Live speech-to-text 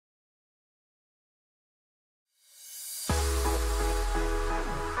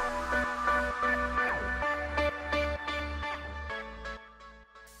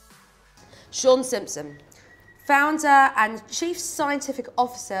Sean Simpson, founder and chief scientific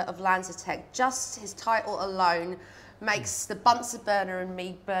officer of Lanzatech. Just his title alone makes the Bunsen burner and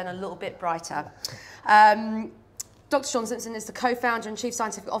me burn a little bit brighter. Dr. Sean Simpson is the co-founder and chief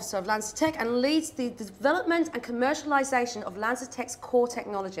scientific officer of Lanzatech and leads the development and commercialization of Lanzatech's core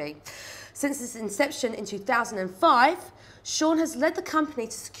technology. Since its inception in 2005, Sean has led the company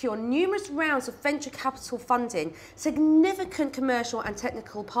to secure numerous rounds of venture capital funding, significant commercial and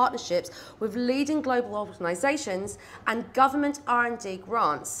technical partnerships with leading global organizations, and government R&D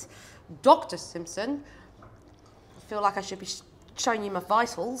grants. Dr. Simpson, I feel like I should be showing you my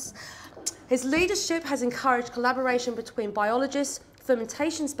vitals. His leadership has encouraged collaboration between biologists,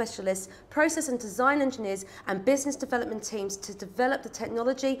 fermentation specialists, process and design engineers, and business development teams to develop the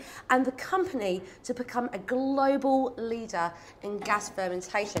technology and the company to become a global leader in gas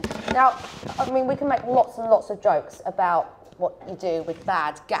fermentation. Now, I mean, we can make lots and lots of jokes about what you do with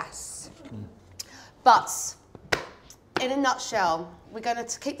bad gas. But in a nutshell, we're going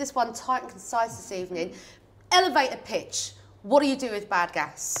to keep this one tight and concise this evening. Elevator pitch. What do you do with bad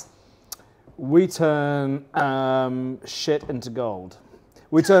gas? We turn shit into gold.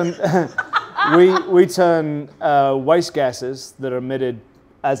 We turn we turn waste gases that are emitted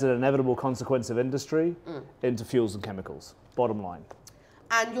as an inevitable consequence of industry into fuels and chemicals. Bottom line.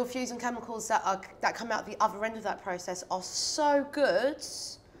 And your fuels and chemicals that come out the other end of that process are so good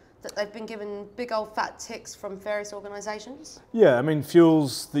that they've been given big old fat ticks from various organisations? Yeah, I mean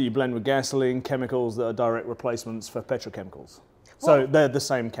fuels that you blend with gasoline, chemicals that are direct replacements for petrochemicals. So they're the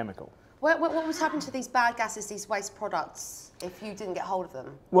same chemical. What would happen to these bad gases, these waste products, if you didn't get hold of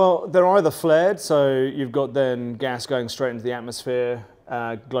them? Well, they're either flared, so you've got then gas going straight into the atmosphere,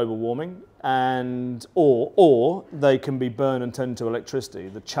 global warming, or they can be burned and turned into electricity.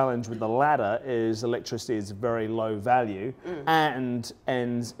 The challenge with the latter is electricity is very low value and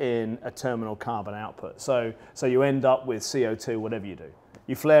ends in a terminal carbon output. So you end up with CO2, whatever you do.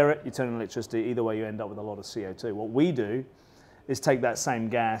 You flare it, you turn electricity, either way you end up with a lot of CO2. What we do is take that same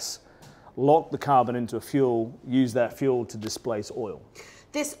gas, lock the carbon into a fuel, use that fuel to displace oil.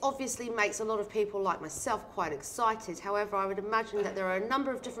 This obviously makes a lot of people like myself quite excited. However, I would imagine that there are a number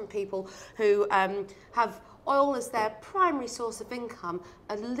of different people who have oil as their primary source of income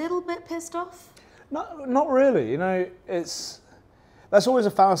a little bit pissed off? Not really. You know, that's always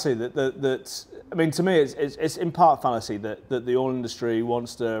a fallacy that I mean, to me, it's in part fallacy that the oil industry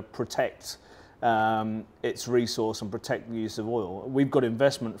wants to protect its resource and protect the use of oil. We've got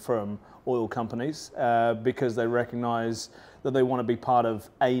investment from oil companies because they recognise that they want to be part of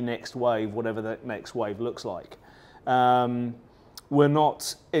a next wave, whatever that next wave looks like. We're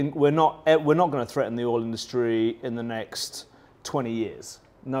not going to threaten the oil industry in the next 20 years.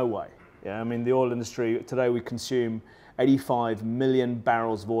 No way. Yeah, I mean the oil industry today we consume 85 million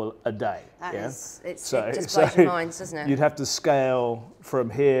barrels of oil a day. It just blows your minds, doesn't it? You'd have to scale from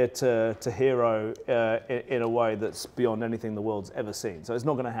here to hero in a way that's beyond anything the world's ever seen. So it's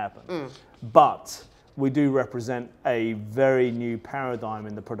not going to happen. But we do represent a very new paradigm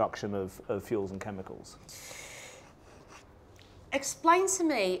in the production of fuels and chemicals. Explain to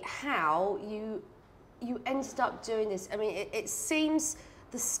me how you ended up doing this. I mean, it seems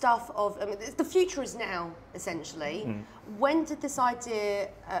the stuff of, I mean, the future is now, essentially. When did this idea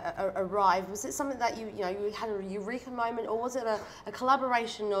arrive? Was it something that you had a eureka moment, or was it a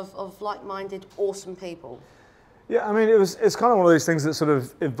collaboration of like-minded, awesome people? Yeah, I mean, it's kind of one of those things that sort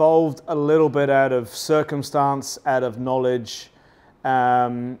of evolved a little bit out of circumstance, out of knowledge,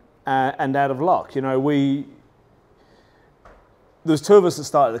 and out of luck. You know, there's two of us that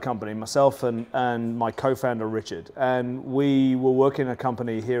started the company, myself and my co-founder Richard, and we were working in a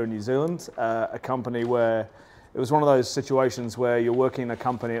company here in New Zealand, a company where it was one of those situations where you're working in a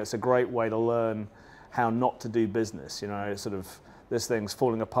company, it's a great way to learn how not to do business. You know, it's sort of, this thing's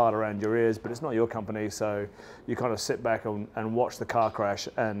falling apart around your ears, but it's not your company, so you kind of sit back and watch the car crash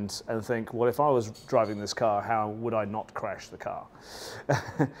and think, well, if I was driving this car, how would I not crash the car?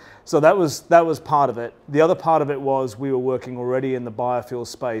 So that was part of it. The other part of it was we were working already in the biofuel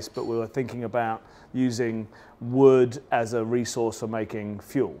space, but we were thinking about using wood as a resource for making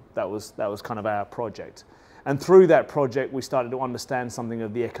fuel. That was kind of our project. And through that project, we started to understand something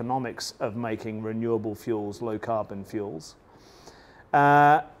of the economics of making renewable fuels, low carbon fuels.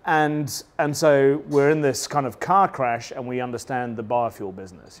 And so we're in this kind of car crash and we understand the biofuel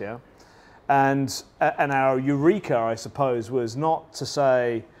business, yeah? And our eureka, I suppose, was not to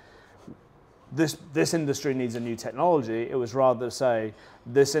say this industry needs a new technology. It was rather to say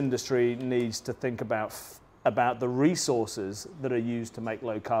this industry needs to think about the resources that are used to make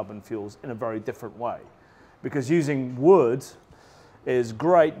low carbon fuels in a very different way. Because using wood is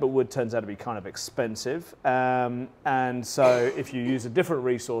great, but wood turns out to be kind of expensive. And so if you use a different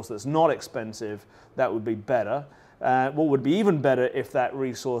resource that's not expensive, that would be better. What would be even better if that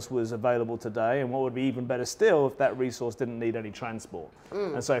resource was available today, and what would be even better still if that resource didn't need any transport.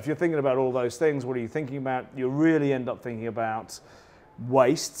 And so if you're thinking about all those things, what are you thinking about? You really end up thinking about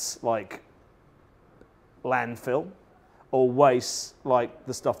wastes like landfill, or wastes like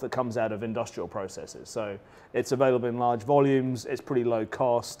the stuff that comes out of industrial processes. So it's available in large volumes, it's pretty low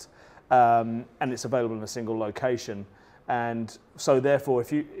cost, and it's available in a single location. And so therefore,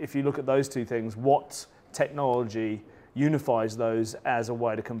 if you look at those two things, what technology unifies those as a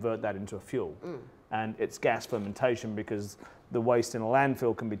way to convert that into a fuel? And it's gas fermentation, because the waste in a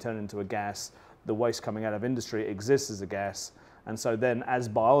landfill can be turned into a gas. The waste coming out of industry exists as a gas. And so then as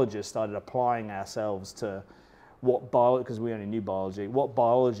biologists started applying ourselves to because we only knew biology, what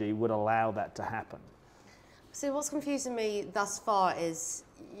biology would allow that to happen? So what's confusing me thus far is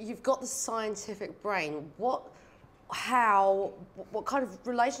you've got the scientific brain. What kind of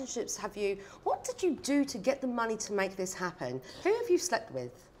relationships what did you do to get the money to make this happen? Who have you slept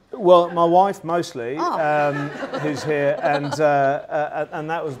with? Well, my wife mostly, who's here, and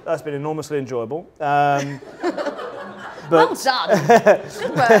that's been enormously enjoyable. Well done.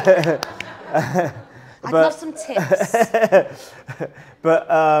 Good work. I'd love some tips. But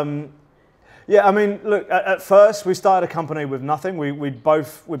yeah, I mean, look. At first, we started a company with nothing. We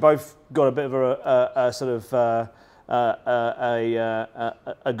both got a bit of a sort of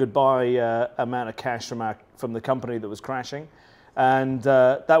a goodbye amount of cash from the company that was crashing, and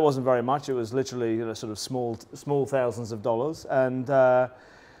that wasn't very much. It was literally, you know, sort of small thousands of dollars, and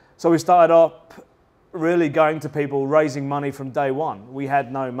so we started up really going to people, raising money from day one. We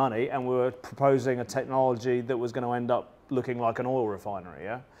had no money, and we were proposing a technology that was going to end up looking like an oil refinery.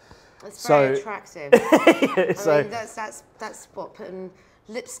 Yeah, it's very attractive. I mean, that's what, putting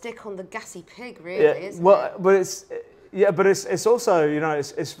lipstick on the gassy pig, really, isn't it? But it's also, you know,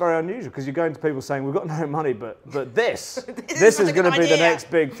 it's very unusual, because you're going to people saying, we've got no money, but this this is going to be the next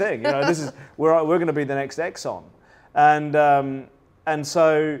big thing. You know, we're going to be the next Exxon, and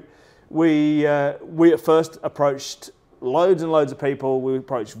so. We at first approached loads and loads of people. We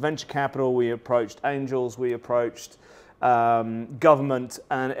approached venture capital, we approached angels, we approached government,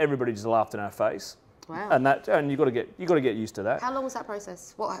 and everybody just laughed in our face. Wow! And you got to get used to that. How long was that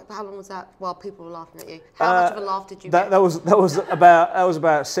process? How long was that while people were laughing at you? How much of a laugh did you get? That was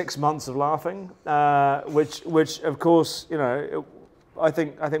about 6 months of laughing, which of course, you know. I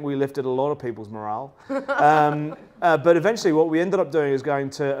think we lifted a lot of people's morale. But eventually what we ended up doing is going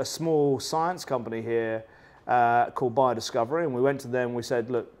to a small science company here called Biodiscovery, and we went to them, we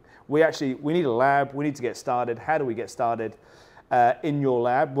said, look, we need a lab, we need to get started. How do we get started in your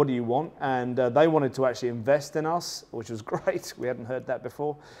lab? What do you want? And they wanted to actually invest in us, which was great. We hadn't heard that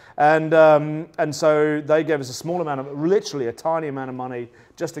before. And so they gave us a small amount literally a tiny amount of money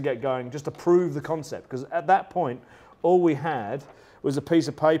just to get going, just to prove the concept. Because at that point, all we had was a piece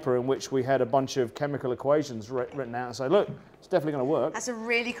of paper in which we had a bunch of chemical equations written out and say, look, it's definitely going to work. That's a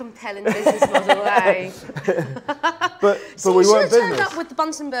really compelling business model, eh? but so we weren't business. You should have turned up with the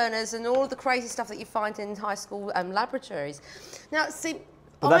Bunsen burners and all of the crazy stuff that you find in high school laboratories. Now, see,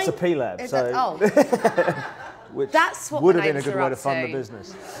 but that's a P-lab, so... Which that's what would have been a good way to fund the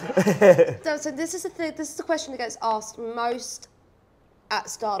business. So this is the question that gets asked most at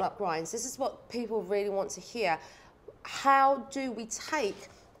Startup Grinds. This is what people really want to hear. How do we take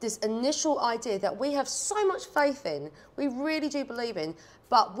this initial idea that we have so much faith in, we really do believe in,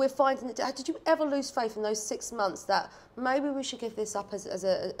 but we're finding it? Did you ever lose faith in those 6 months that maybe we should give this up as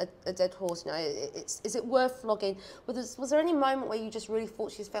a dead horse? You know, is it worth flogging? Was there any moment where you just really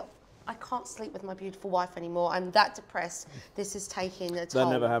thought, you just felt, I can't sleep with my beautiful wife anymore, I'm that depressed, this is taking a toll?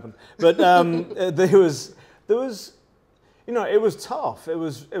 That never happened. But there was, you know, it was tough. It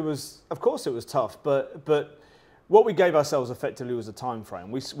was, of course it was tough, but what we gave ourselves effectively was a time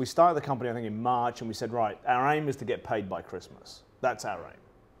frame. We started the company, I think, in March, and we said, right, our aim is to get paid by Christmas. That's our aim.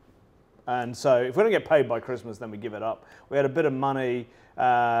 And so if we don't get paid by Christmas, then we give it up. We had a bit of money.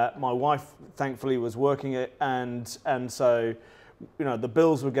 My wife, thankfully, was working it, and so, you know, the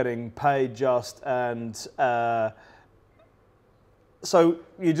bills were getting paid just, and so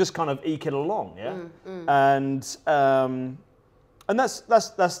you just kind of eke it along, yeah. And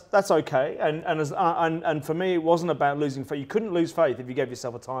that's okay. And for me, it wasn't about losing faith. You couldn't lose faith if you gave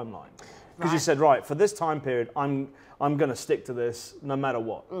yourself a timeline, because you said, right, for this time period, I'm going to stick to this no matter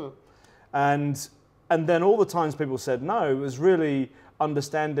what. And then all the times people said no, it was really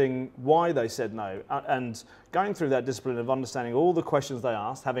understanding why they said no, and going through that discipline of understanding all the questions they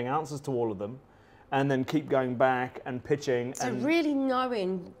asked, having answers to all of them, and then keep going back and pitching. So really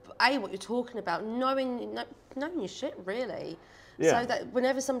knowing, what you're talking about, knowing your shit, really. Yeah. So that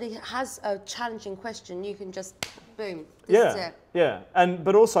whenever somebody has a challenging question, you can just, boom, this is it. Yeah,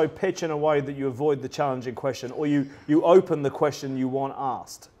 but also pitch in a way that you avoid the challenging question, or you open the question you want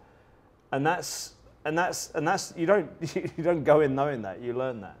asked, and that's you don't go in knowing that, you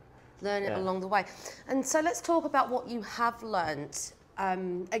learn that. Learn it along the way. And so let's talk about what you have learnt.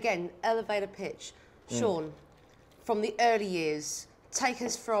 Again, elevator pitch. Sean, from the early years, take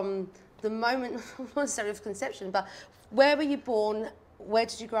us from the moment, not necessarily of conception, but where were you born? Where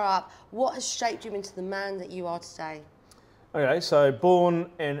did you grow up? What has shaped you into the man that you are today? Okay, so born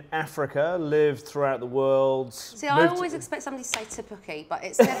in Africa, lived throughout the world. See, I always expect somebody to say Tipuki, but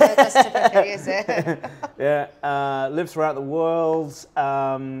it's never just Tipuki, is it? Yeah, lived throughout the world,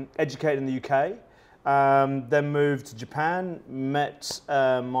 educated in the UK, then moved to Japan, met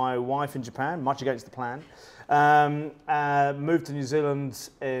my wife in Japan, much against the plan. Moved to New Zealand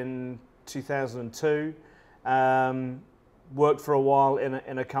in 2002. Worked for a while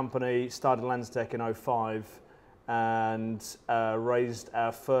in a company, started Lanzatech in 2005, and raised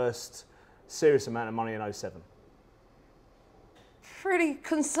our first serious amount of money in 2007. Pretty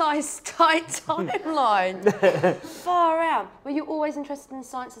concise, tight timeline. Far out. Were you always interested in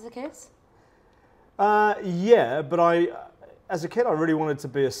science as a kid? Yeah, but as a kid, I really wanted to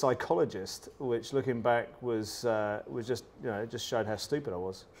be a psychologist, which, looking back, was just, just showed how stupid I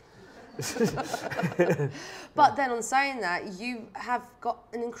was. But then, on saying that, you have got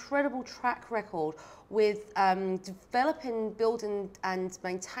an incredible track record with developing, building and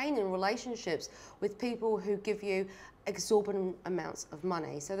maintaining relationships with people who give you exorbitant amounts of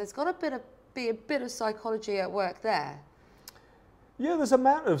money. So there's got to be a bit of psychology at work there. Yeah, there's an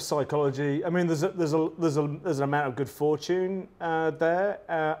amount of psychology. I mean, there's an amount of good fortune there.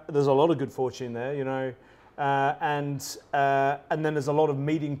 There's a lot of good fortune there, and then there's a lot of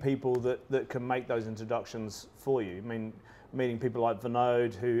meeting people that can make those introductions for you. I mean, meeting people like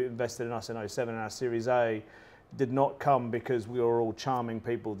Vinod, who invested in us in 2007 in our Series A, did not come because we were all charming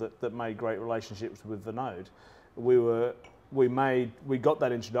people that made great relationships with Vinod. We got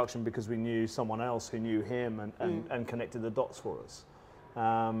that introduction because we knew someone else who knew him and connected the dots for us.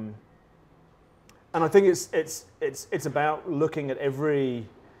 And I think it's about looking at every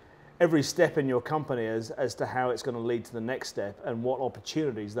step in your company as to how it's going to lead to the next step and what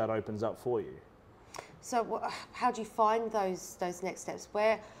opportunities that opens up for you. So how do you find those next steps?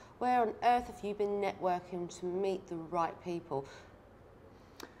 Where on earth have you been networking to meet the right people?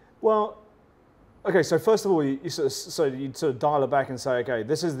 Well, okay, so first of all, you sort of dial it back and say, okay,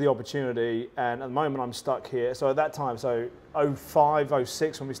 this is the opportunity, and at the moment I'm stuck here. So at that time, so 2005,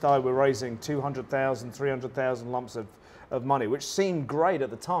 06, when we started, we were raising 200,000, 300,000 lumps of money, which seemed great at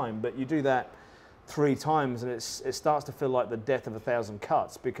the time, but you do that 3 times and it starts to feel like the death of 1,000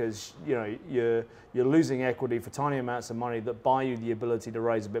 cuts, because you're losing equity for tiny amounts of money that buy you the ability to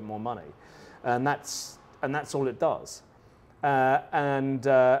raise a bit more money, and that's all it does. And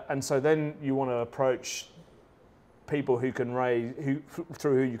so then you want to approach people who can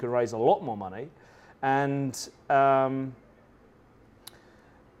through who you can raise a lot more money, and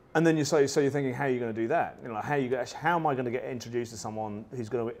then you're thinking, how are you going to do that? How am I going to get introduced to someone who's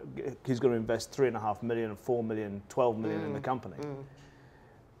going to invest 3.5 million, 4 million, 12 million in the company?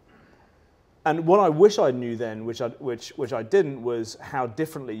 And what I wish I knew then, which I didn't, was how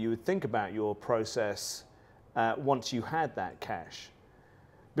differently you would think about your process once you had that cash.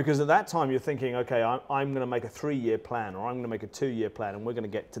 Because at that time you're thinking, okay, I'm going to make a 3-year plan, or I'm going to make a 2-year plan, and we're going to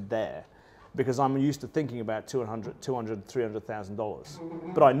get to there. Because I'm used to thinking about $200,000,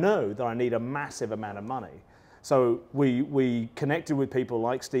 $300,000. But I know that I need a massive amount of money. So we connected with people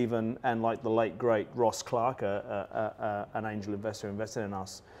like Stephen and like the late, great Ross Clark, an angel investor who invested in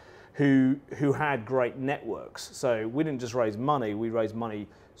us, who had great networks. So we didn't just raise money, we raised money,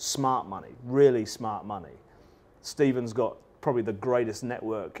 smart money, really smart money. Stephen's got probably the greatest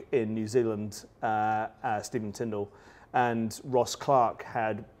network in New Zealand, Stephen Tyndall, and Ross Clark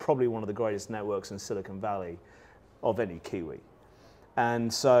had probably one of the greatest networks in Silicon Valley of any Kiwi.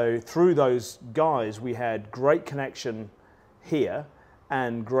 And so through those guys, we had great connection here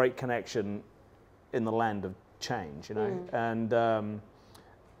and great connection in the land of change,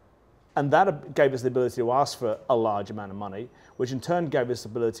 and that gave us the ability to ask for a large amount of money, which in turn gave us the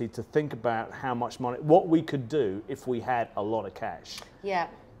ability to think about how much money, what we could do if we had a lot of cash. Yeah,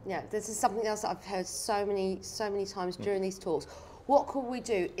 this is something else that I've heard so many times during these talks. What could we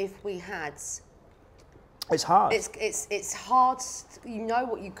do if we had? It's hard. It's hard. You know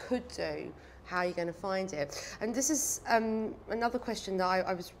what you could do. How are you going to find it? And this is another question that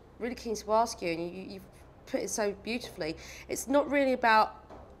I was really keen to ask you, and you've put it so beautifully. It's not really about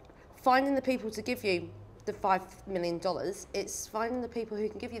finding the people to give you the $5 million. It's finding the people who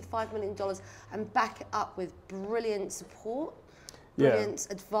can give you the $5 million and back it up with brilliant support, brilliant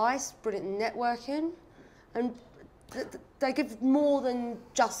advice, brilliant networking, and they give more than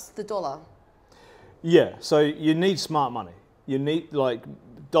just the dollar. Yeah, so you need smart money. You need, like,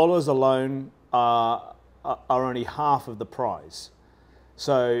 dollars alone are only half of the prize.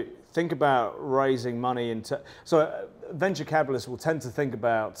 So think about raising money into, venture capitalists will tend to think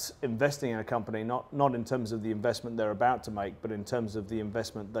about investing in a company not in terms of the investment they're about to make, but in terms of the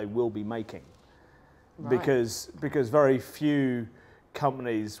investment they will be making. Right. Because very few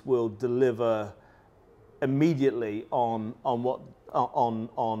companies will deliver immediately on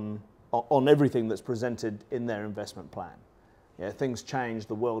everything that's presented in their investment plan. Yeah, things change,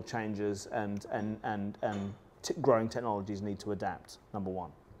 the world changes, and growing technologies need to adapt, number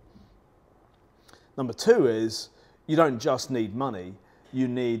one. Number two is, you don't just need money, you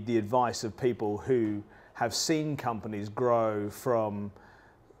need the advice of people who have seen companies grow from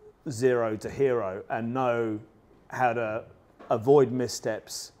zero to hero and know how to avoid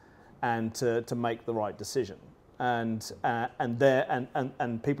missteps and to make the right decision. And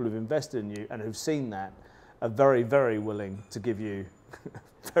people who've invested in you and who've seen that are very, very willing to give you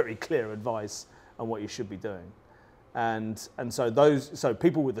very clear advice on what you should be doing. And so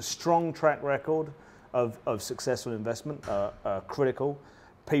people with a strong track record of successful investment are critical.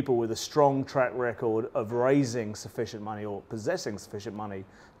 People with a strong track record of raising sufficient money or possessing sufficient money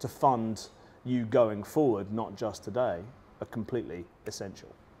to fund you going forward, not just today, are completely essential.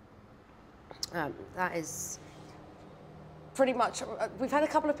 That is pretty much, we've had a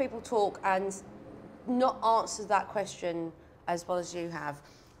couple of people talk and not answer that question as well as you have.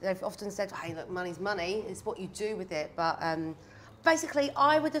 They've often said, hey, look, money's money, it's what you do with it. But basically,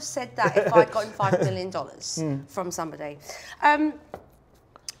 I would have said that if I'd gotten $5 million from somebody.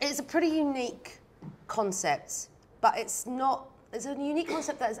 It's a pretty unique concept, but it's not, it's a unique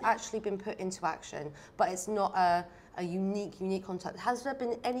concept that has actually been put into action, but it's not a unique concept. Has there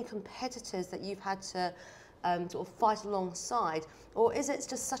been any competitors that you've had to sort of fight alongside? Or is it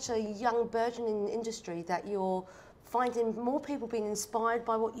just such a young, burgeoning industry that you're finding more people being inspired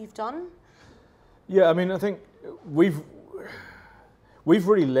by what you've done? Yeah, I mean, I think we've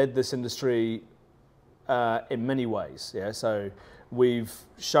really led this industry in many ways. Yeah, so we've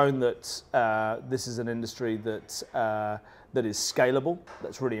shown that this is an industry that is scalable.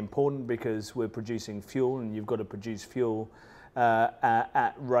 That's really important because we're producing fuel, and you've got to produce fuel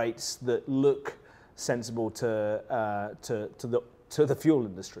at rates that look sensible to the fuel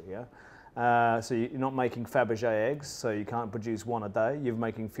industry. Yeah. So you're not making Fabergé eggs, so you can't produce one a day. You're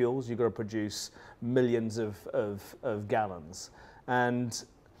making fuels, you've got to produce millions of gallons. And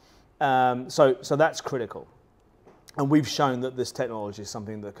so that's critical. And we've shown that this technology is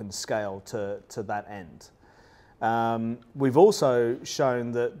something that can scale to that end. We've also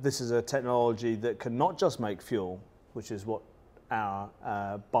shown that this is a technology that can not just make fuel, which is what our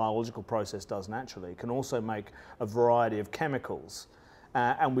biological process does naturally, it can also make a variety of chemicals.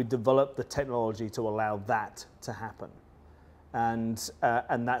 And we developed the technology to allow that to happen. And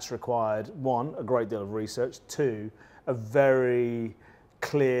that's required, one, a great deal of research, two, a very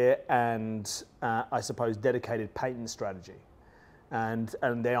clear and, I suppose, dedicated patent strategy. And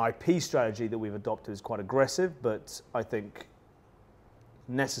the IP strategy that we've adopted is quite aggressive, but I think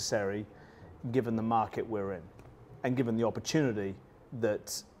necessary given the market we're in and given the opportunity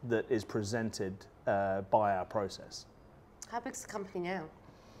that is presented by our process. How big's the company now?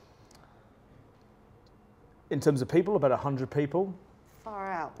 In terms of people, about 100 people.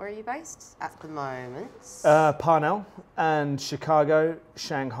 Far out. Where are you based at the moment? Parnell and Chicago,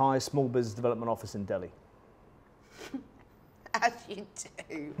 Shanghai, Small Business Development Office in Delhi. As you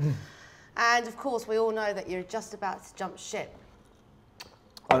do. And of course, we all know that you're just about to jump ship.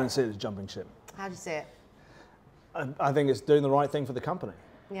 I don't see it as jumping ship. How do you see it? I think it's doing the right thing for the company.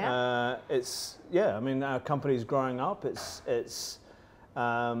 Yeah. I mean, our company's growing up. It's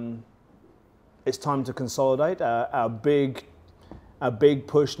time to consolidate. Our big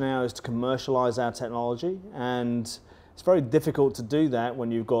push now is to commercialize our technology, and it's very difficult to do that when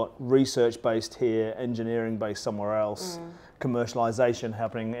you've got research based here, engineering based somewhere else, commercialization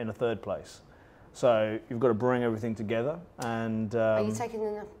happening in a third place. So you've got to bring everything together. And are you taking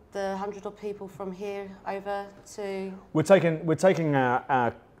the 100 odd people from here over to? We're taking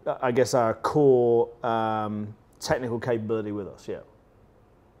our I guess our core technical capability with us. Yeah.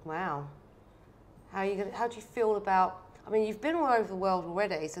 Wow. How do you feel about I mean, you've been all over the world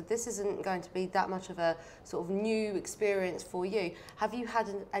already, so this isn't going to be that much of a sort of new experience for you. Have you had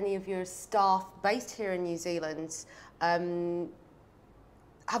any of your staff based here in New Zealand have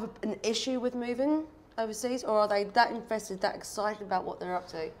an issue with moving overseas, or are they that invested, that excited about what they're up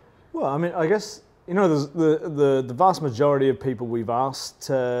to? Well, I mean, I guess, you know, the vast majority of people we've asked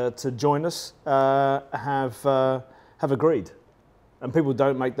to join us have agreed, and people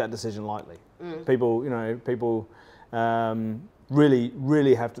don't make that decision lightly. People, you know,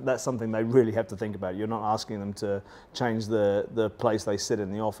 really have to. That's something they really have to think about. You're not asking them to change the place they sit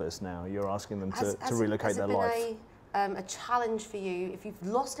in the office now. You're asking them to relocate their life. Has it been a challenge for you if you've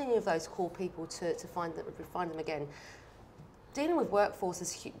lost any of those core people to find them again? Dealing with workforce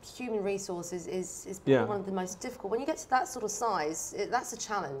as human resources is probably one of the most difficult. When you get to that sort of size, that's a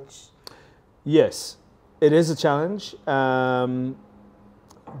challenge. Yes, it is a challenge.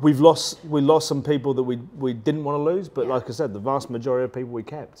 We lost some people that we didn't want to lose, but like I said, the vast majority of people we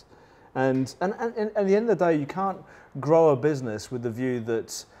kept. And at the end of the day, you can't grow a business with the view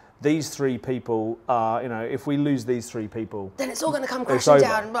that these 3 people are, you know, if we lose these 3 people, then it's all going to come crashing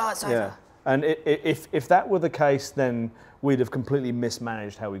down and it's over. Yeah. And if that were the case, then we'd have completely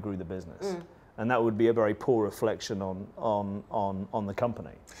mismanaged how we grew the business. And that would be a very poor reflection on the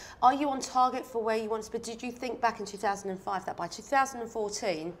company. Are you on target for where you want to be? Did you think back in 2005 that by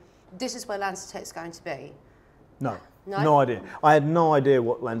 2014, this is where Lanzatech's going to be? No, no idea. I had no idea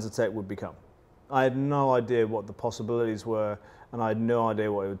what Lanzatech would become. I had no idea what the possibilities were, and I had no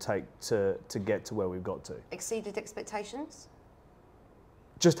idea what it would take to get to where we've got to. Exceeded expectations?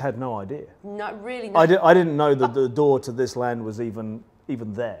 Just had no idea. No, really. I didn't know that the door to this land was even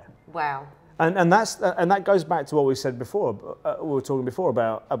there. Wow. And that goes back to what we said before. We were talking before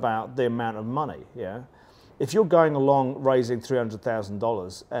about the amount of money. Yeah, if you're going along raising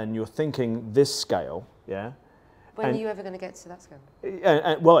 $300,000 and you're thinking this scale, yeah. When are you ever going to get to that scale?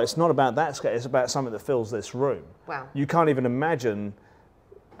 Well, it's not about that scale. It's about something that fills this room. Wow. You can't even imagine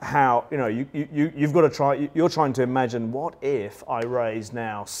how, you know, you've got to try. You're trying to imagine, what if I raise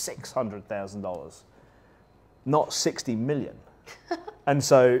now $600,000, not 60 million. And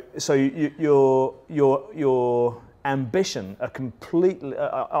so your ambition are completely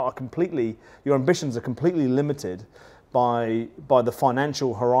your ambitions are completely limited by the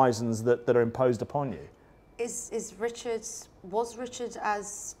financial horizons that are imposed upon you. Was Richard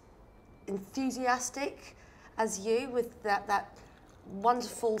as enthusiastic as you, with that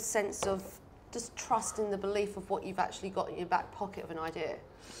wonderful sense of just trust in the belief of what you've actually got in your back pocket of an idea?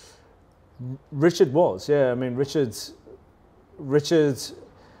 Richard was, yeah. I mean, Richard was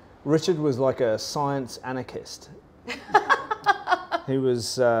like a science anarchist. He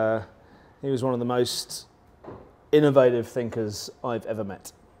was one of the most innovative thinkers I've ever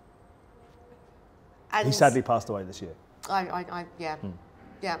met. And he sadly passed away this year. Yeah.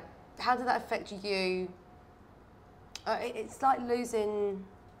 How did that affect you? It's like losing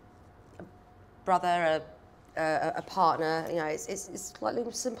a brother, a partner. You know, it's like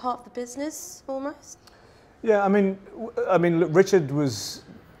losing some part of the business almost. Yeah, I mean, Richard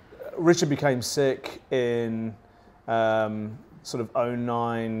became sick in sort of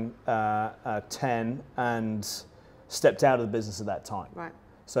 09, 10, and stepped out of the business at that time. Right.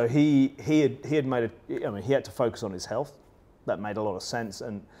 So he had made he had to focus on his health. That made a lot of sense,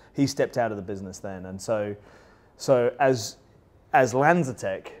 and he stepped out of the business then. And so as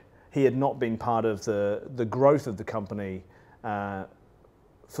Lanzatech, he had not been part of the growth of the company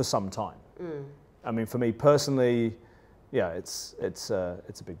for some time. I mean, for me personally, yeah, it's a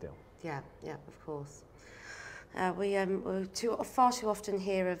big deal. Yeah, of course. We far too often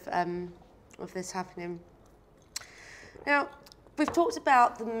hear of this happening. Now, we've talked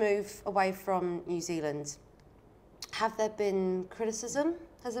about the move away from New Zealand. Have there been criticism?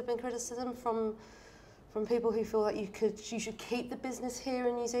 Has there been criticism from people who feel that you should keep the business here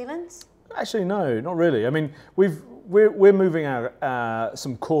in New Zealand? Actually, no, not really. I mean, we're moving our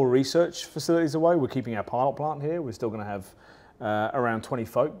some core research facilities away. We're keeping our pilot plant here. We're still going to have around 20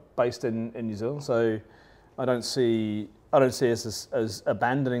 folk based in New Zealand. So I don't see us as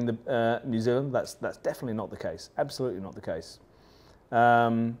abandoning the New Zealand. That's definitely not the case. Absolutely not the case.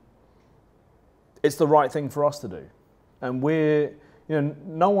 It's the right thing for us to do, and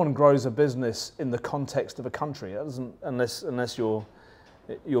no one grows a business in the context of a country. That doesn't, unless your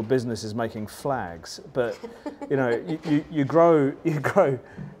business is making flags. But you grow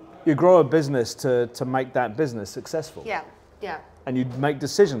a business to make that business successful. Yeah. And you make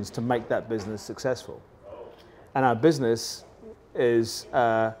decisions to make that business successful. And our business has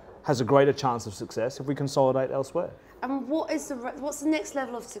a greater chance of success if we consolidate elsewhere. And what's the next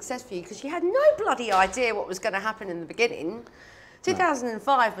level of success for you? Because you had no bloody idea what was going to happen in the beginning.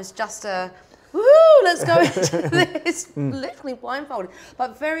 2005 was just a, woohoo, let's go into this, literally blindfolded,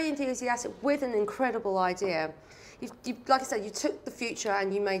 but very enthusiastic with an incredible idea. Like I said, you took the future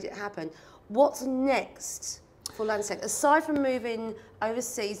and you made it happen. What's next for Lanzatech? Aside from moving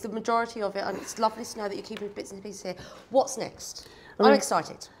overseas, the majority of it, and it's lovely to know that you're keeping bits and pieces here, what's next? I'm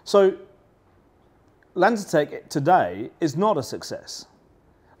excited. So, Lanzatech today is not a success.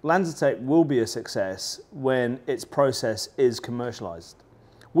 Lanzatech will be a success when its process is commercialised.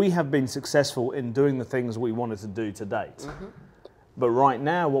 We have been successful in doing the things we wanted to do to date. But right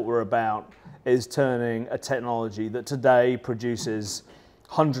now what we're about is turning a technology that today produces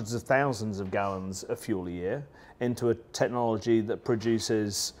hundreds of thousands of gallons of fuel a year into a technology that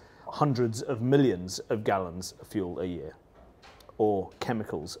produces hundreds of millions of gallons of fuel a year, or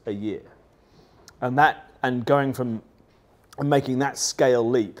chemicals a year. And going from and making that scale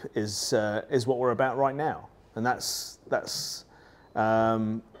leap is what we're about right now. And that's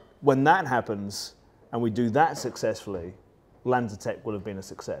when that happens and we do that successfully, Lanzatech will have been a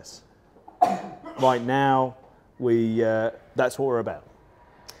success. Right now, that's what we're about.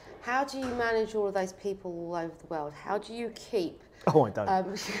 How do you manage all of those people all over the world? How do you keep... Oh, I don't.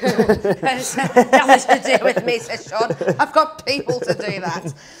 Nothing to do with me, says Sean. I've got people to do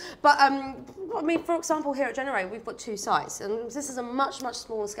that. But, I mean, for example, here at Generate, we've got 2 sites, and this is a much, much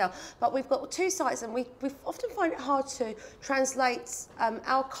smaller scale, but we've got 2 sites, and we often find it hard to translate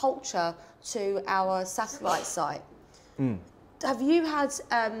our culture to our satellite site. Have you had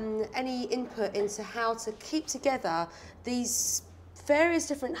any input into how to keep together these various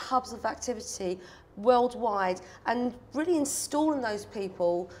different hubs of activity worldwide and really install in those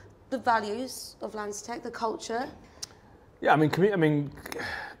people the values of Lanzatech, the culture? Yeah, I mean,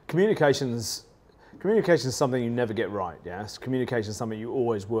 communications is something you never get right. Yes, communication is something you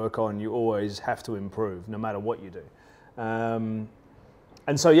always work on. You always have to improve, no matter what you do. And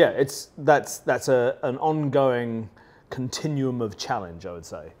so, yeah, that's an ongoing continuum of challenge, I would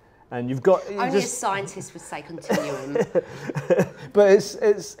say. And you've got only a scientist would say continuum. But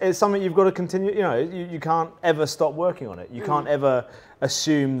it's something you've got to continue. You know, you can't ever stop working on it. You can't ever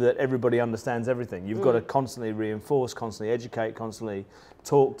assume that everybody understands everything. You've got to constantly reinforce, constantly educate, constantly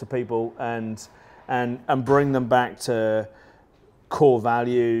talk to people, and bring them back to core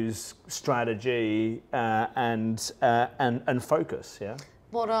values, strategy, and focus. Yeah.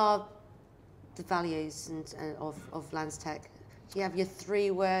 What are the values of Lanzatech? Do you have your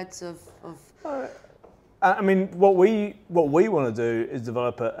 3 words of? I mean, what we want to do is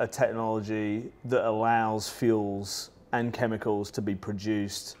develop a technology that allows fuels and chemicals to be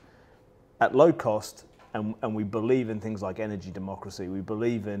produced at low cost, and we believe in things like energy democracy. We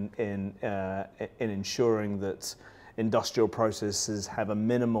believe in ensuring that industrial processes have a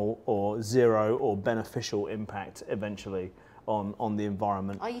minimal or zero or beneficial impact eventually on the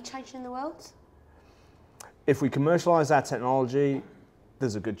environment. Are you changing the world? If we commercialise our technology,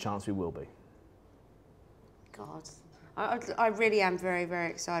 there's a good chance we will be. God, I really am very,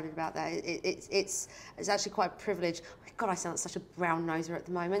 very excited about that. It's actually quite a privilege. God, I sound like such a brown noser at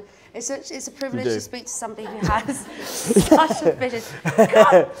the moment. It's a privilege to speak to somebody who has such a vision. God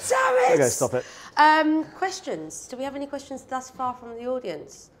damn it! Okay, stop it. Questions? Do we have any questions thus far from the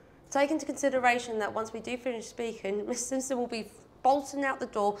audience? Take into consideration that once we do finish speaking, Mr. Simpson will be bolting out the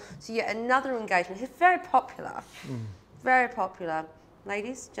door to yet another engagement. He's very popular. Very popular.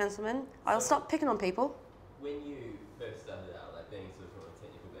 Ladies, gentlemen, I'll stop picking on people. When you first started out, like being sort of from a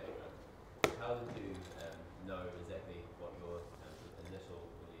technical background, how did you know exactly what your initial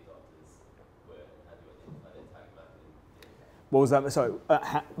early adopters were, and how did you identify that target market? What was that? Sorry,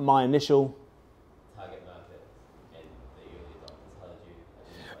 my initial target market and the early adopters. How did you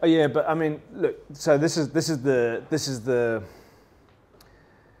identify? Oh yeah, but I mean, look. So this is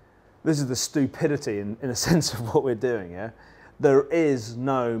the stupidity in a sense of what we're doing. Yeah, there is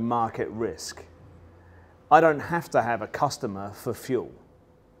no market risk. I don't have to have a customer for fuel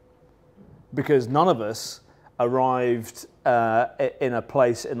because none of us arrived in a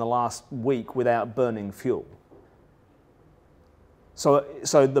place in the last week without burning fuel. So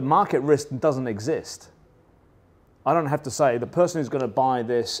the market risk doesn't exist. I don't have to say the person who's going to buy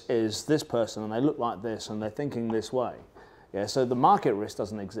this is this person and they look like this and they're thinking this way. Yeah, so the market risk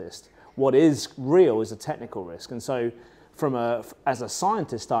doesn't exist. What is real is a technical risk, and so as a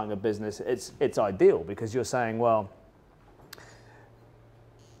scientist starting a business, it's ideal because you're saying, well,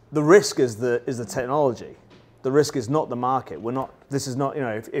 the risk is the technology. The risk is not the market. This is not, you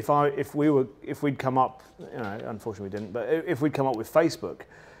know, if we'd come up, you know, unfortunately we didn't, but if we'd come up with Facebook,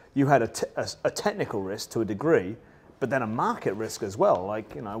 you had a technical risk to a degree, but then a market risk as well.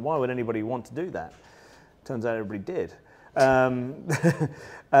 Like, you know, why would anybody want to do that? Turns out everybody did.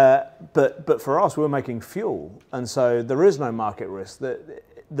 But for us, we're making fuel, and so there is no market risk.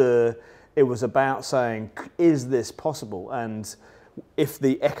 It was about saying, is this possible? And if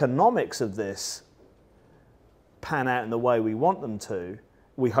the economics of this pan out in the way we want them to,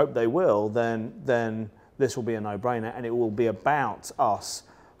 we hope they will, then this will be a no-brainer, and it will be about us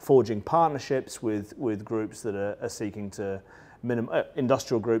forging partnerships with groups that are seeking to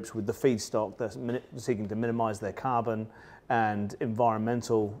industrial groups with the feedstock that's seeking to minimize their carbon and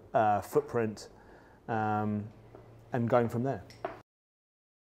environmental footprint, and going from there.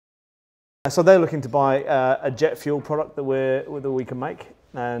 So they're looking to buy a jet fuel product that we can make,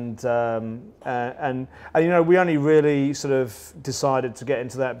 and you know, we only really sort of decided to get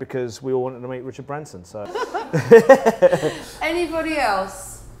into that because we all wanted to meet Richard Branson. So anybody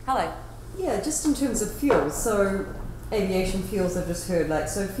else? Hello. Yeah, just in terms of fuels. So aviation fuels, I've just heard, like,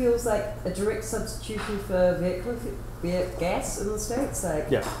 so fuels like a direct substitution for vehicle gas in the States, like.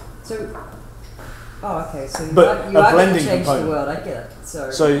 Yeah. So. Oh, okay. So you are going to change the world. I get it.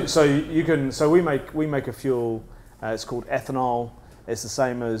 So you can. So we make a fuel. It's called ethanol. It's the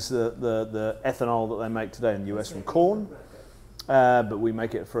same as the ethanol that they make today in the US from corn, but we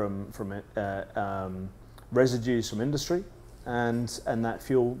make it from residues from industry, and that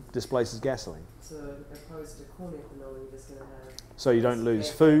fuel displaces gasoline. So opposed to corn ethanol, you're just going to have. So you don't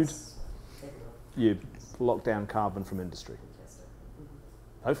lose food. You lock down carbon from industry.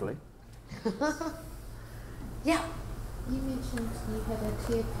 Hopefully. Yeah. You mentioned you had a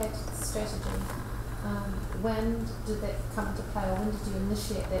clear patent strategy. When did that come into play, or when did you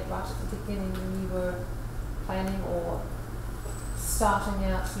initiate that? Right at the beginning, when you were planning or starting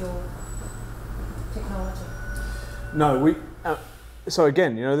out your technology? No, so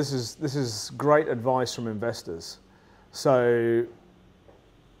again, you know, this is great advice from investors. So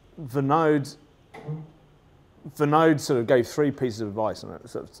Vinod sort of gave 3 pieces of advice, and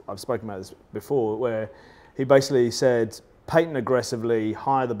I've spoken about this before, where he basically said, patent aggressively,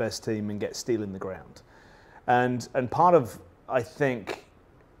 hire the best team, and get steel in the ground. And part of, I think,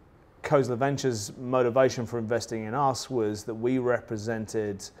 Khosla Ventures' motivation for investing in us was that we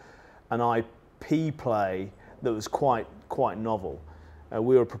represented an IP play that was quite novel.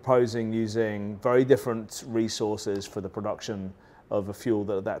 We were proposing using very different resources for the production of a fuel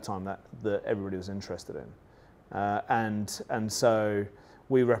that at that time that everybody was interested in. And so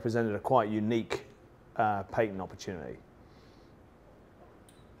we represented a quite unique patent opportunity.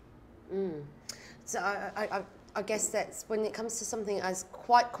 So I guess that's when it comes to something as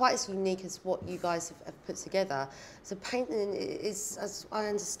quite as unique as what you guys have put together. So patenting is, as I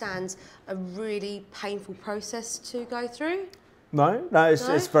understand, a really painful process to go through. No, it's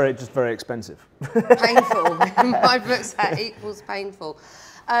just very expensive. Painful. My books that equals painful.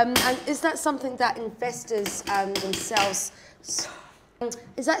 And is that something that investors themselves?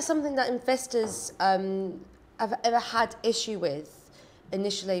 Is that something that investors have ever had issue with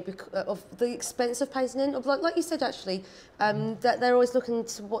initially because of the expense of patenting? Like you said, actually, that they're always looking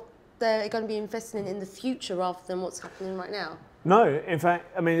to what they're going to be investing in the future rather than what's happening right now. No, in fact,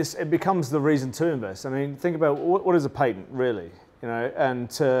 I mean, it becomes the reason to invest. I mean, think about what is a patent really, you know, and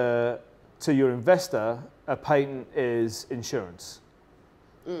to your investor, a patent is insurance.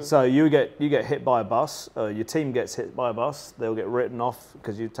 So you get hit by a bus, your team gets hit by a bus, they'll get written off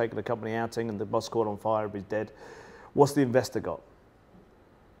because you've taken a company outing and the bus caught on fire, everybody's dead. What's the investor got?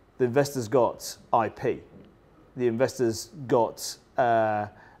 The investor's got IP. The investor's got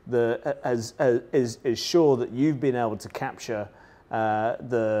is sure that you've been able to capture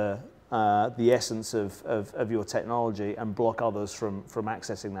the essence of your technology and block others from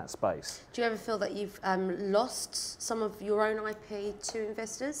accessing that space. Do you ever feel that you've lost some of your own IP to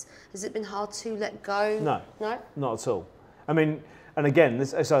investors? Has it been hard to let go? No, not at all. I mean, and again,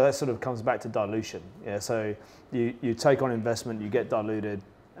 so that sort of comes back to dilution. Yeah, so you take on investment, you get diluted.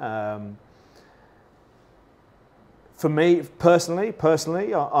 For me personally,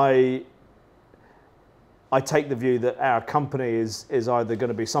 I take the view that our company is either going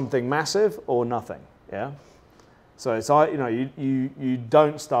to be something massive or nothing. Yeah. So it's you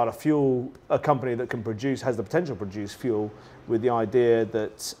don't start a company that has the potential to produce fuel with the idea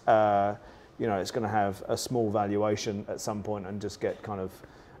that it's going to have a small valuation at some point and just get kind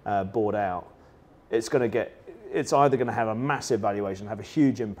of bought out. It's either going to have a massive valuation, have a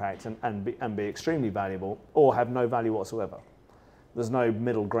huge impact, and be extremely valuable, or have no value whatsoever. There's no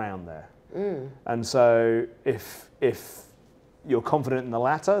middle ground there. And so if you're confident in the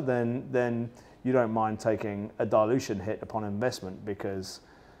latter, then you don't mind taking a dilution hit upon investment because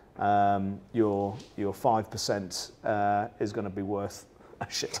your 5% is going to be worth a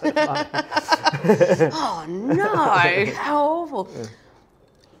shit ton of money. Oh no, how awful. Yeah.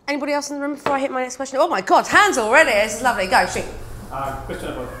 Anybody else in the room before I hit my next question? Oh my God, hands already. This is lovely. Go, shoot.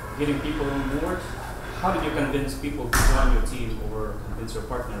 Question about getting people on board. How did you convince people to join your team or convince your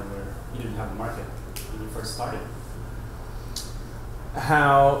partner where you didn't have a market when you first started?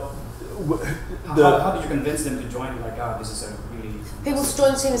 How did you convince them to join? Like, this is a really... People to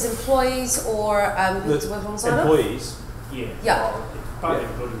join the team as employees or people to work alongside employees? Yeah. Probably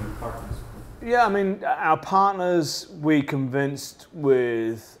including your partners. Yeah, I mean, our partners we convinced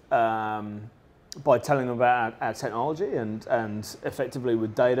with by telling them about our technology and effectively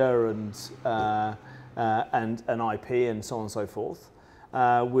with data and IP and so on and so forth.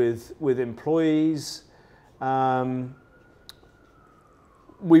 With employees, I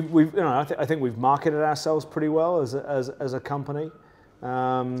think we've marketed ourselves pretty well as a company.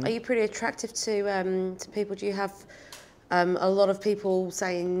 Are you pretty attractive to people? Do you have a lot of people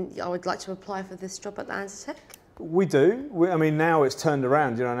saying, I would like to apply for this job at Lanzatech? We do. I mean, now it's turned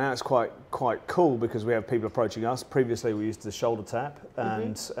around. Now it's quite cool because we have people approaching us. Previously, we used to shoulder tap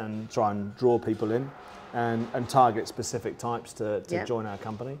and try and draw people in and target specific types to join our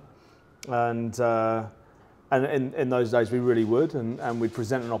company. And in those days, we really would. And we'd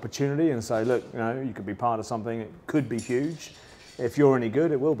present an opportunity and say, look, you could be part of something. It could be huge. If you're any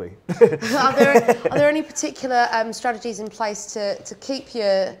good, it will be. Are there any particular strategies in place to keep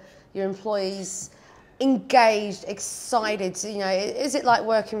your employees engaged, excited? Is it like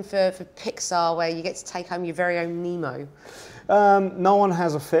working for Pixar where you get to take home your very own Nemo? No one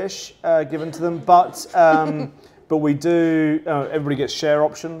has a fish given to them, but we do. Everybody gets share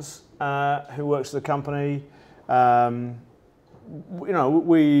options. Who works for the company?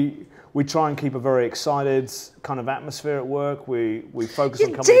 We try and keep a very excited kind of atmosphere at work. We focus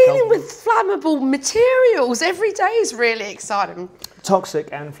on company culture. You're dealing with flammable materials. Every day is really exciting. Toxic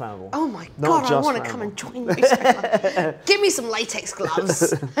and flammable. Oh my God, I want to come and join you. Give me some latex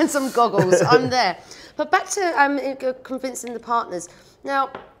gloves and some goggles. I'm there. But back to convincing the partners. Now,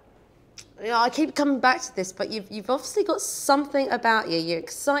 I keep coming back to this, but you've obviously got something about you. You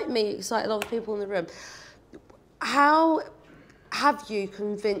excite me, you excite a lot of people in the room. How have you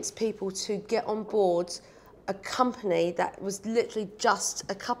convinced people to get on board a company that was literally just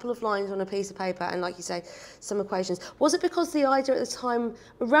a couple of lines on a piece of paper and, like you say, some equations? Was it because the idea at the time,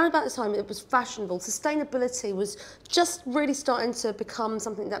 around about the time it was fashionable, sustainability was just really starting to become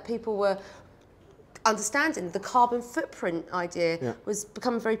something that people were understanding? The carbon footprint idea was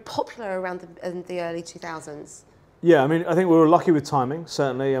becoming very popular around in the early 2000s. Yeah, I mean, I think we were lucky with timing,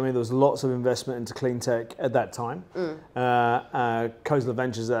 certainly. I mean, there was lots of investment into clean tech at that time. Coastal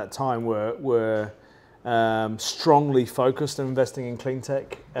Ventures at that time were strongly focused on investing in clean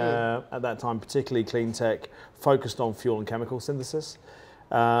tech. At that time, particularly clean tech, focused on fuel and chemical synthesis.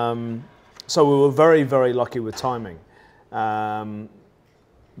 So we were very, very lucky with timing.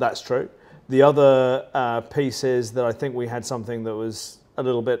 That's true. The other piece is that I think we had something that was a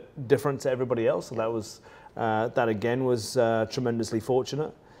little bit different to everybody else. So that again was tremendously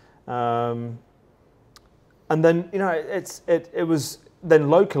fortunate. And then it was then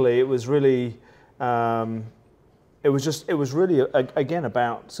locally it was really again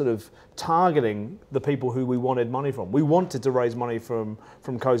about sort of targeting the people who we wanted money from. We wanted to raise money from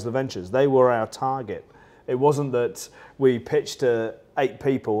Coastal Ventures. They were our target. It wasn't that we pitched to 8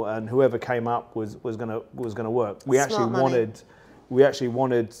 people and whoever came up was going to work. We actually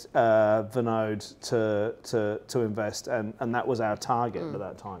wanted Vinod to invest, and that was our target at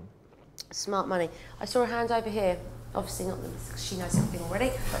that time. Smart money. I saw a hand over here. Obviously not because she knows everything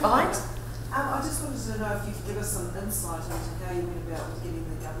already. But behind. I just wanted to know if you could give us some insight into how you went about with getting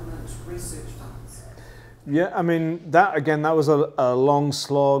the government research funds. Yeah, I mean that was a long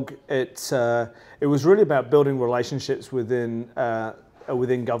slog. It was really about building relationships within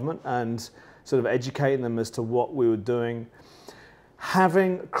government and sort of educating them as to what we were doing.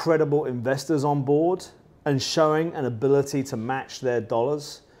 Having credible investors on board and showing an ability to match their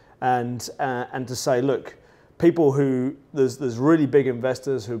dollars and to say, look, people there's really big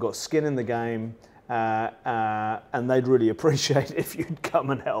investors who've got skin in the game and they'd really appreciate if you'd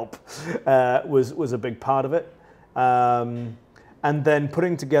come and help was a big part of it. And then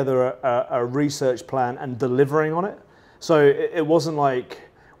putting together a research plan and delivering on it. So it wasn't like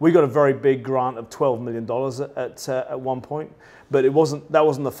we got a very big grant of $12 million at one point. But that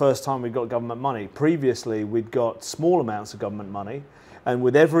wasn't the first time we got government money. Previously, we'd got small amounts of government money, and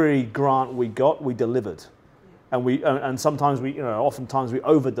with every grant we got, we delivered. and sometimes oftentimes we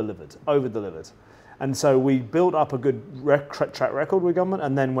over-delivered. And so we built up a good track record with government,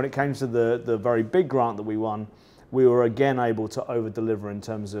 and then when it came to the very big grant that we won, we were again able to over-deliver in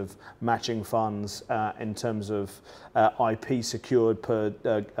terms of matching funds, in terms of IP secured per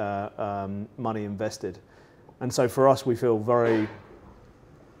money invested. And so for us, we feel very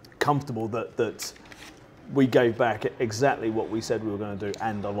comfortable that we gave back exactly what we said we were going to do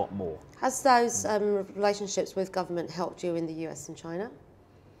and a lot more. Has those relationships with government helped you in the US and China?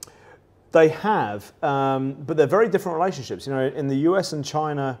 They have, but they're very different relationships. You know, in the US and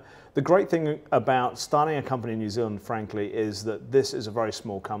China, the great thing about starting a company in New Zealand, frankly, is that this is a very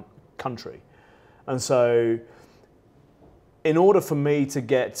small country. And so in order for me to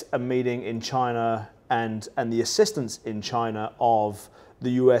get a meeting in China and the assistance in China of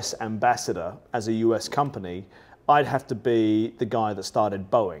the US ambassador as a US company, I'd have to be the guy that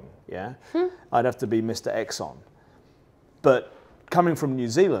started Boeing, yeah? I'd have to be Mr. Exxon. But coming from New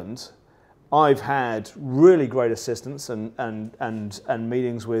Zealand, I've had really great assistance and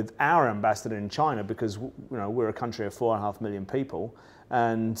meetings with our ambassador in China, because we're a country of 4.5 million people,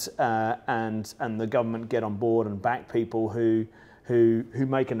 and the government get on board and back people who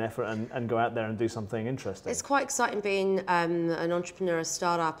make an effort and go out there and do something interesting. It's quite exciting being an entrepreneur, a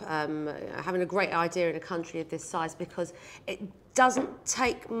startup, having a great idea in a country of this size, because it doesn't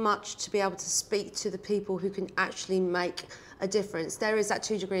take much to be able to speak to the people who can actually make a difference. There is that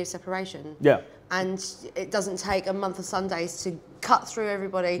 2 degrees of separation. Yeah. And it doesn't take a month of Sundays to cut through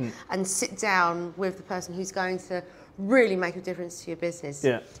everybody and sit down with the person who's going to really make a difference to your business.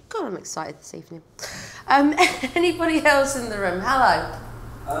 Yeah. God, I'm excited this evening. Anybody else in the room? Hello.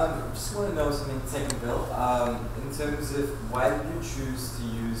 Just want to know something technical. In terms of why did you choose to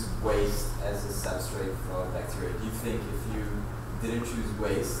use waste as a substrate for bacteria? Do you think if you didn't choose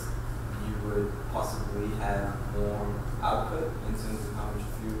waste, you would possibly have more output in terms of how much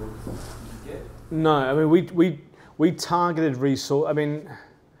fuel you get? No, I mean we targeted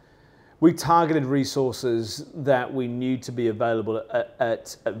we targeted resources that we knew to be available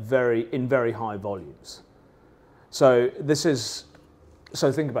in very high volumes. So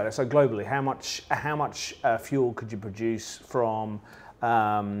think about it. So globally, how much fuel could you produce from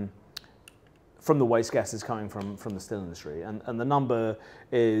the waste gases coming from the steel industry? And the number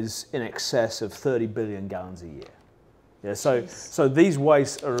is in excess of 30 billion gallons a year. Yeah. So these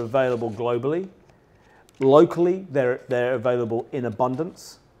wastes are available globally. Locally, they're available in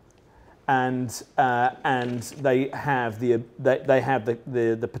abundance. And they have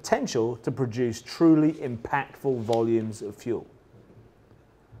the potential to produce truly impactful volumes of fuel.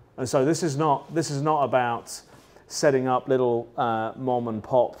 And so this is not about setting up little mom and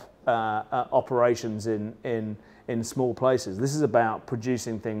pop operations in small places. This is about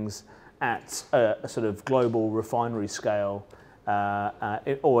producing things at a sort of global refinery scale,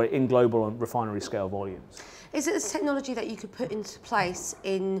 or in global refinery scale volumes. Is it a technology that you could put into place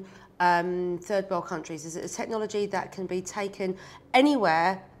in third world countries? Is it a technology that can be taken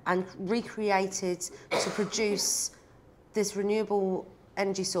anywhere and recreated to produce this renewable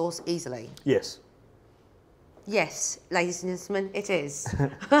energy source easily? Yes. Yes, ladies and gentlemen, it is.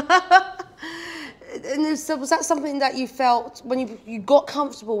 And so was that something that you felt when you got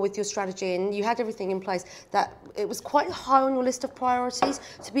comfortable with your strategy and you had everything in place, that it was quite high on your list of priorities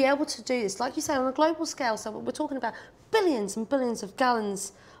to be able to do this, like you say, on a global scale? So we're talking about billions and billions of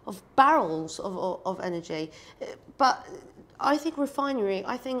gallons of barrels of energy. But I think refinery,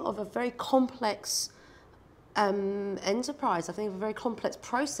 I think of a very complex enterprise. I think of a very complex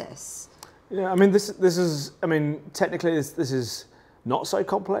process. Yeah, I mean, this is, I mean, technically this is not so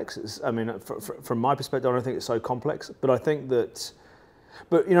complex. I mean, from my perspective, I don't think it's so complex. But I think that,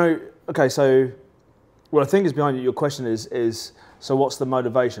 okay, so what I think is behind your question is so what's the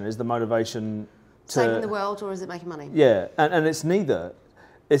motivation? Is the motivation to saving the world, or is it making money? Yeah, and it's neither.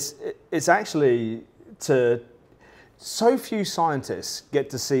 It's actually so few scientists get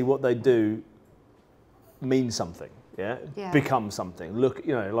to see what they do mean something, yeah? Become something. Look,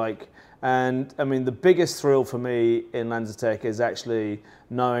 and I mean, the biggest thrill for me in Lanzatech is actually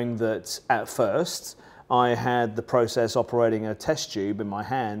knowing that at first I had the process operating a test tube in my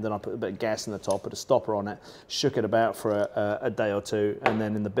hand, and I put a bit of gas in the top, put a stopper on it, shook it about for a day or two, and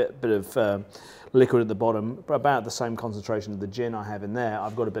then in the bit of liquid at the bottom, about the same concentration of the gin I have in there,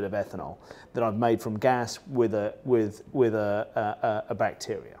 I've got a bit of ethanol that I've made from gas with a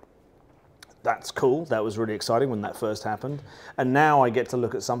bacteria. That's cool. That was really exciting when that first happened. And now I get to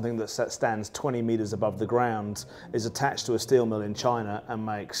look at something that stands 20 meters above the ground, is attached to a steel mill in China, and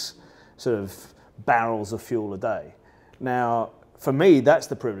makes sort of barrels of fuel a day. Now, for me, that's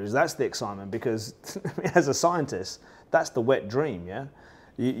the privilege, that's the excitement, because as a scientist, that's the wet dream, yeah?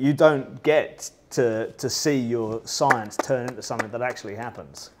 You don't get to see your science turn into something that actually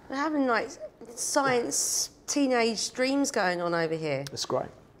happens. We're having like science teenage dreams going on over here. It's great.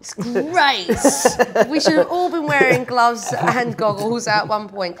 It's great. We should have all been wearing gloves and goggles at one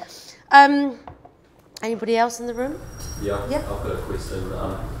point. Anybody else in the room? Yeah, I've got a question.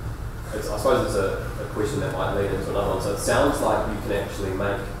 I suppose it's a question that might lead into another one. So it sounds like you can actually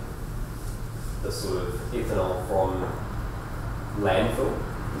make this sort of ethanol from landfill.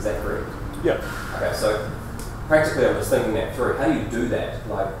 Is that correct? Yeah. Okay, so practically I'm just thinking that through. How do you do that?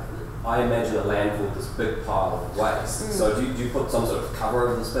 Like, I imagine a landfill, this big pile of waste. So do you put some sort of cover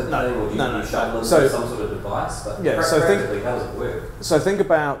over this big thing, or do you shovel it into some sort of device? But yeah, so practically, how does it work? So think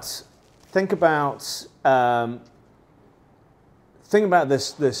about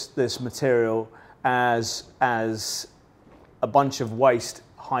this material as a bunch of waste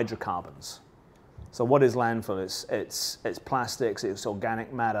hydrocarbons. So what is landfill? It's plastics, it's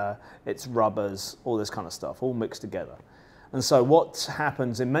organic matter, it's rubbers, all this kind of stuff, all mixed together. And so what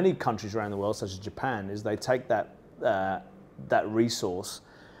happens in many countries around the world, such as Japan, is they take that resource,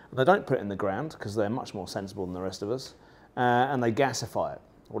 and they don't put it in the ground because they're much more sensible than the rest of us, and they gasify it.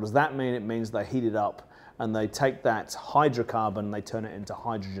 What does that mean? It means they heat it up and they take that hydrocarbon and they turn it into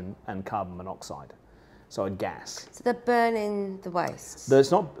hydrogen and carbon monoxide. So a gas. So they're burning the waste?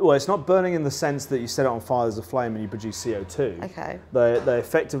 It's not burning in the sense that you set it on fire as a flame and you produce CO2. Okay. They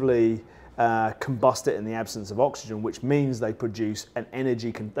effectively combust it in the absence of oxygen, which means they produce an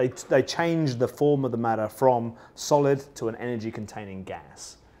energy, they change the form of the matter from solid to an energy containing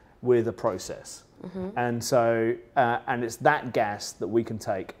gas with a process. And so, and it's that gas that we can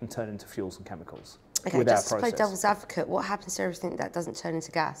take and turn into fuels and chemicals with our process. Just to play devil's advocate, what happens to everything that doesn't turn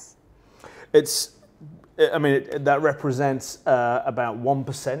into gas? That represents about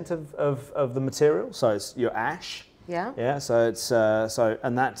 1% of the material. So it's your ash. Yeah. Yeah. So it's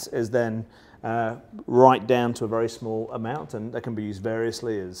and that is then right down to a very small amount, and that can be used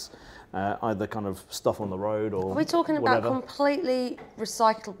variously as either kind of stuff on the road or. Are we talking whatever. about completely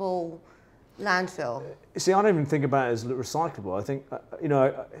recyclable landfill? See, I don't even think about it as recyclable. I think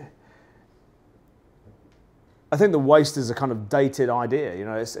I think the waste is a kind of dated idea.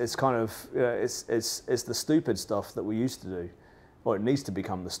 It's kind of it's the stupid stuff that we used to do, or it needs to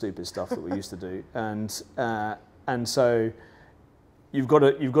become the stupid stuff that we used to do, and so you've got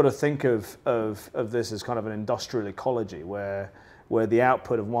to think of this as kind of an industrial ecology where the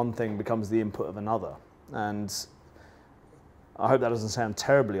output of one thing becomes the input of another, and I hope that doesn't sound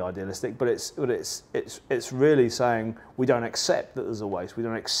terribly idealistic, but it's really saying we don't accept that there's a waste. We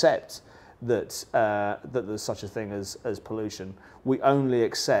don't accept that there's such a thing as pollution. We only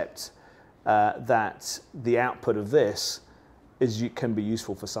accept that the output of this can be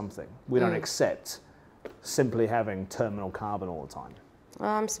useful for something. We don't accept simply having terminal carbon all the time. Well,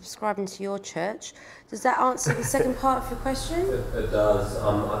 I'm subscribing to your church. Does that answer the second part of your question? It does.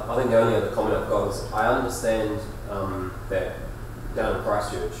 I think the only other comment I've got is I understand that down in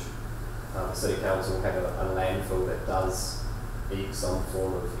Christchurch, the City Council have a landfill that does eat some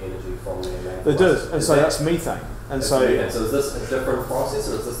form of energy from their landfill. It does, and so that's methane. And so is this a different process,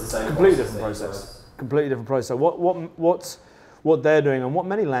 or is this the same? Completely different process. Completely different process. So what they're doing, and what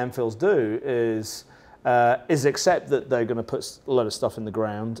many landfills do, is accept that they're going to put a lot of stuff in the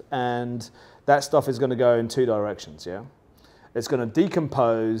ground, and that stuff is going to go in two directions. Yeah, it's going to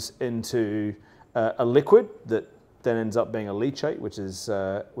decompose into a liquid that then ends up being a leachate, which is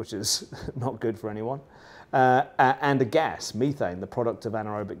not good for anyone, and a gas, methane, the product of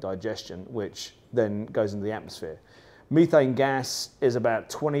anaerobic digestion, which then goes into the atmosphere. Methane gas is about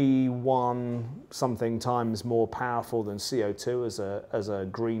 21 something times more powerful than CO2 as a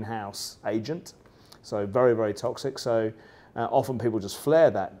greenhouse agent. So very, very toxic. So often people just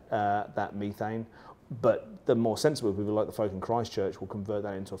flare that methane, but the more sensible people, like the folk in Christchurch, will convert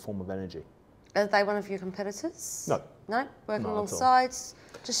that into a form of energy. Are they one of your competitors? No. No? Working Not alongside?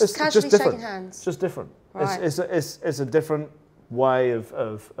 Just it's casually just shaking hands? It's just different. Right. It's a different way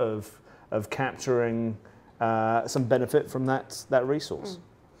of capturing some benefit from that resource.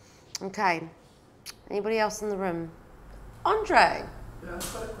 Okay. Anybody else in the room? Andre? Yeah,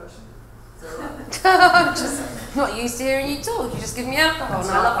 I've got a question. Is that right? I'm just not used to hearing you talk. You just give me alcohol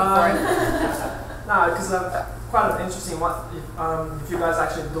and I love you for it. No, because quite an interesting one. If you guys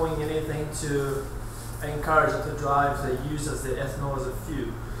actually doing anything to encourage or to drive the use of the ethanol as a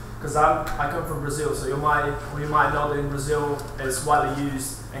fuel. Because I come from Brazil, so you might know that in Brazil it's widely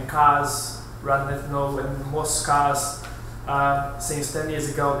used in cars run ethanol, and most cars Since 10 years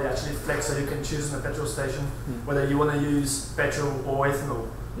ago, they actually flex so you can choose in a petrol station whether you want to use petrol or ethanol.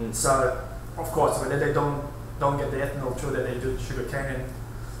 So, of course, whether they don't get the ethanol through that they do sugar cane and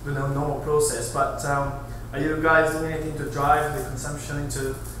do the normal process. But are you guys doing anything to drive the consumption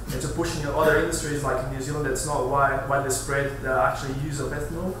into pushing your other industries like in New Zealand that's not widely spread the actual use of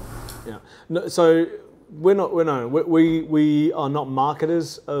ethanol? Yeah. No, so we are not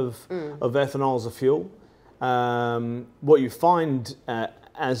marketers of ethanol as a fuel. What you find,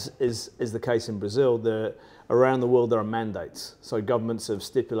 as is the case in Brazil, around the world there are mandates. So governments have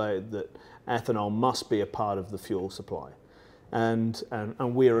stipulated that ethanol must be a part of the fuel supply, and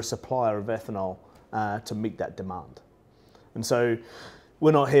we are a supplier of ethanol to meet that demand. And so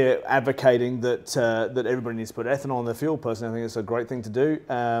we're not here advocating that everybody needs to put ethanol in their fuel. Personally, I think it's a great thing to do.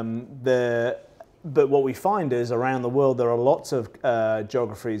 But what we find is around the world there are lots of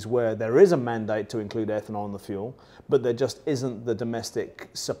geographies where there is a mandate to include ethanol in the fuel, but there just isn't the domestic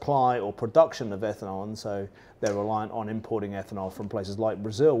supply or production of ethanol, and so they're reliant on importing ethanol from places like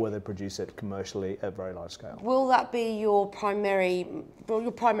Brazil where they produce it commercially at very large scale. Will that be your primary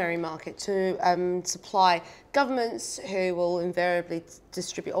market to supply governments who will invariably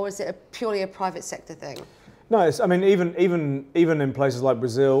distribute, or is it purely a private sector thing? No, I mean even in places like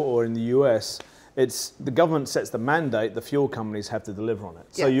Brazil or in the US, it's the government sets the mandate, the fuel companies have to deliver on it.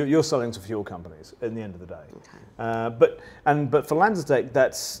 So you're selling to fuel companies at the end of the day. Okay. But for Lanzatech,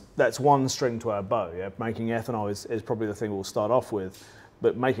 that's one string to our bow. Yeah? Making ethanol is probably the thing we'll start off with,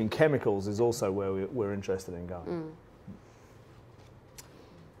 but making chemicals is also where we're interested in going.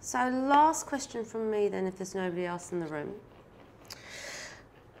 So last question from me then, if there's nobody else in the room.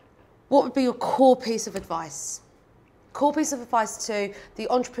 What would be your core piece of advice? Core piece of advice to the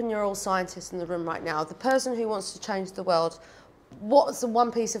entrepreneurial scientist in the room right now, the person who wants to change the world. What's the one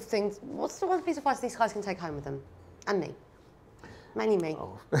piece of advice these guys can take home with them? And me. Mainly me.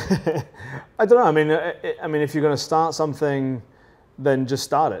 Oh. I don't know. I mean, if you're going to start something, then just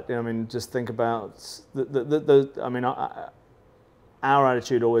start it. You know, I mean, just think about our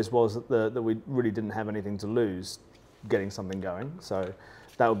attitude always was that we really didn't have anything to lose getting something going. So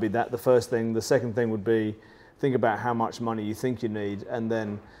that would be the first thing. The second thing would be think about how much money you think you need, and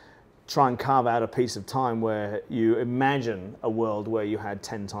then try and carve out a piece of time where you imagine a world where you had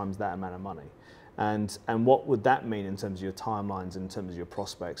 10 times that amount of money. And what would that mean in terms of your timelines, in terms of your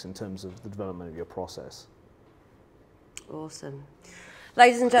prospects, in terms of the development of your process? Awesome.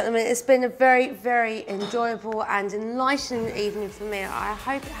 Ladies and gentlemen, it's been a very, very enjoyable and enlightening evening for me. I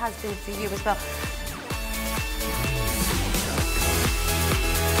hope it has been for you as well.